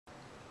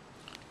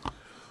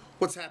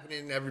What's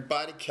happening,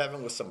 everybody?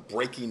 Kevin with some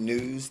breaking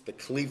news. The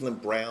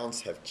Cleveland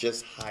Browns have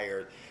just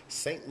hired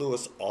St.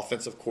 Louis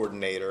offensive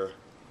coordinator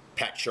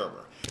Pat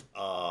Shurmur.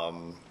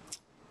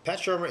 Pat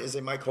Shurmur is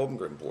a Mike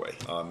Holmgren boy.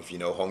 If you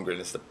know, Holmgren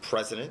is the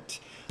president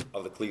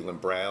of the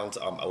Cleveland Browns.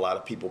 A lot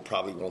of people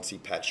probably won't see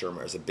Pat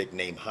Shurmur as a big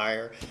name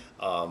hire,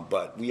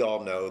 but we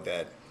all know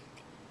that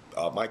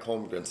Mike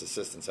Holmgren's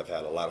assistants have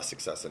had a lot of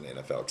success in the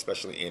NFL,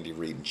 especially Andy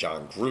Reid and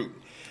John Gruden.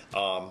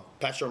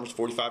 Pat Shurmur's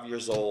 45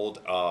 years old.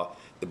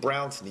 The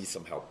Browns need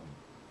some help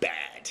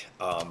bad.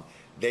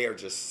 They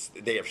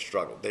have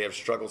struggled. They have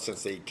struggled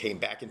since they came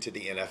back into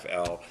the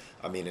NFL.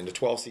 I mean, in the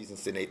 12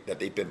 seasons that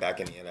they've been back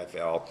in the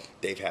NFL,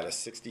 they've had a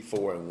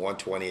 64 and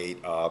 128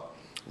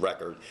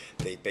 record.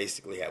 They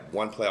basically had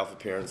one playoff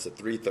appearance, a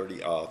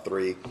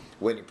 333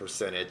 winning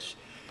percentage.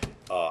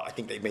 I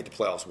think they made the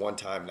playoffs one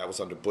time, and that was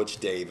under Butch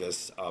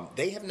Davis.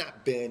 They have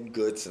not been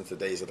good since the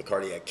days of the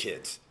Cardiac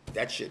Kids.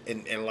 That shit,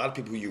 and a lot of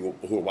people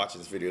who are watching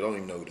this video don't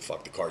even know who the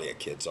fuck the Cardiac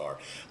Kids are.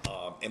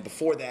 And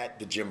before that,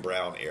 the Jim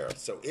Brown era.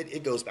 So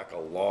it goes back a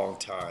long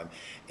time,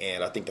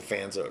 and I think the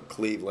fans of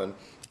Cleveland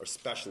are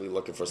especially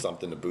looking for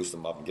something to boost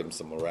them up and give them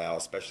some morale,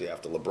 especially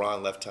after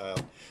LeBron left town.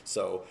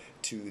 So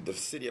to the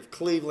city of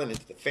Cleveland and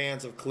to the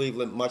fans of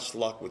Cleveland, much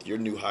luck with your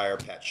new hire,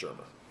 Pat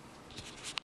Shurmur.